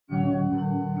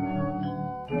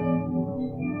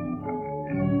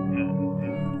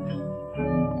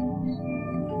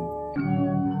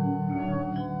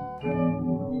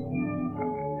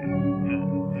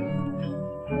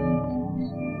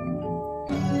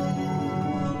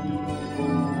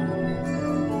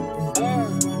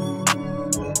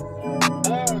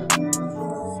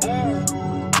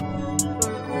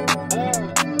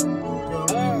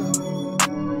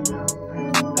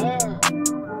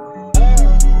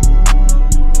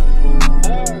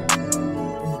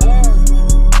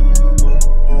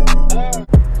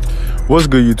What's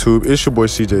good, YouTube? It's your boy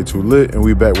CJ Too Lit, and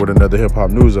we back with another hip hop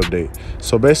news update.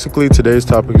 So basically, today's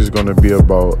topic is going to be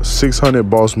about 600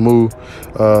 bossmoo,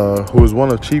 who is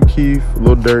one of Chief Keef,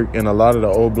 Lil Durk, and a lot of the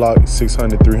old block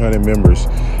 600, 300 members,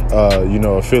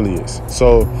 affiliates.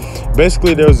 So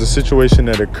basically, there was a situation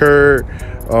that occurred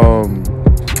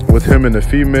with him and the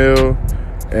female,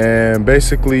 and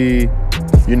basically,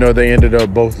 they ended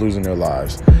up both losing their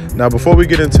lives. Now, before we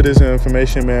get into this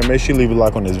information, man, make sure you leave a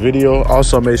like on this video.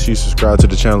 Also, make sure you subscribe to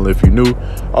the channel if you're new.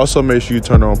 Also, make sure you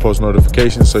turn on post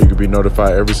notifications so you can be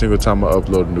notified every single time I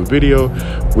upload a new video,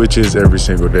 which is every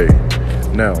single day.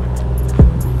 Now,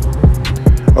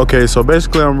 okay, so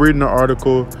basically I'm reading an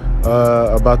article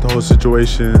about the whole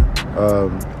situation.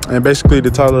 And basically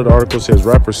the title of the article says,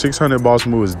 rapper 600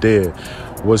 bossmoo is dead.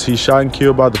 Was he shot and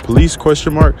killed by the police? ?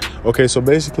 Okay, so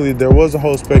basically there was a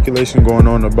whole speculation going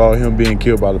on about him being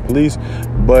killed by the police,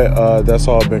 but that's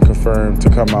all been confirmed to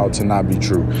come out to not be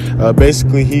true.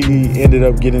 Basically, he ended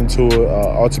up getting into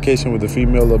an altercation with a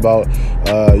female about,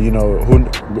 who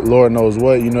Lord knows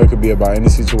what. It could be about any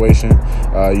situation.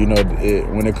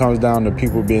 When it comes down to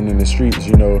people being in the streets,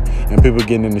 and people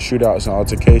getting in the shootouts and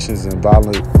altercations and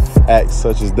violent acts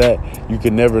such as that, you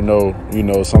can never know,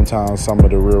 sometimes some of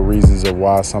the real reasons of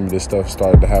why some of this stuff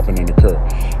started to happen and occur.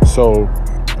 So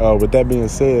with that being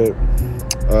said,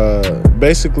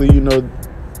 basically,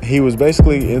 he was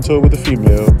basically into it with the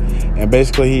female, and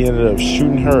basically he ended up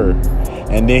shooting her,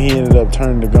 and then he ended up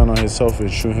turning the gun on himself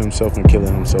and shooting himself and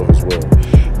killing himself as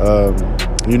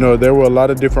well. There were a lot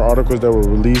of different articles that were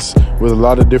released with a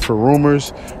lot of different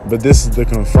rumors, but this is the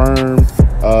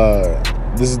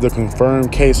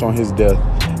confirmed case on his death,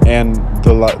 and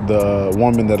the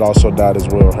woman that also died as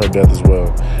well, her death as well.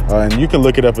 And you can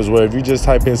look it up as well. If you just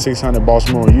type in 600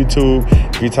 bossmoo on YouTube,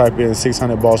 if you type in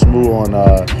 600 bossmoo on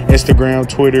Instagram,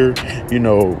 Twitter,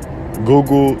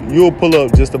 Google, you'll pull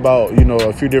up just about,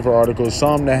 a few different articles,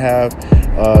 some that have,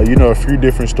 a few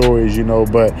different stories,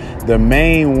 but the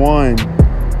main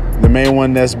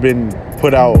one that's been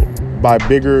put out by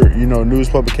bigger, news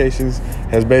publications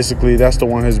has basically, that's the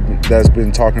one that's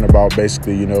been talking about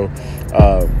basically,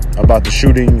 about the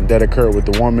shooting that occurred with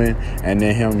the woman, and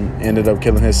then him ended up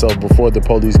killing himself before the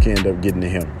police can end up getting to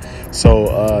him. So,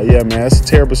 yeah, man, it's a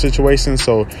terrible situation.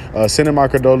 So, sending my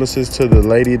condolences to the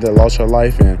lady that lost her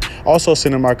life, and also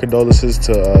sending my condolences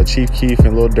to Chief Keef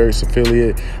and Lil Durk's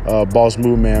affiliate,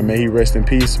 bossmoo, man. May he rest in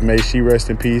peace. May she rest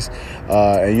in peace.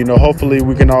 And, hopefully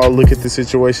we can all look at the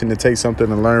situation and take something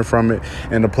and learn from it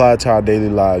and apply it to our daily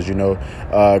lives,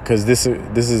 because this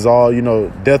is all,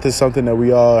 death is something that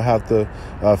we all have to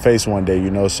face one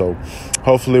day, so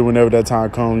hopefully whenever that time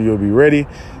comes, you'll be ready.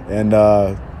 And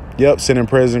sending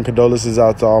prayers and condolences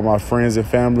out to all my friends and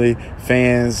family,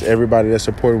 fans, everybody that's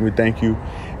supporting. We thank you.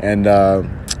 And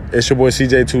it's your boy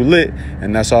CJ Too Lit,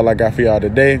 and that's all I got for y'all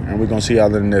today, and we're gonna see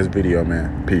y'all in the next video,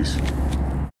 man. Peace.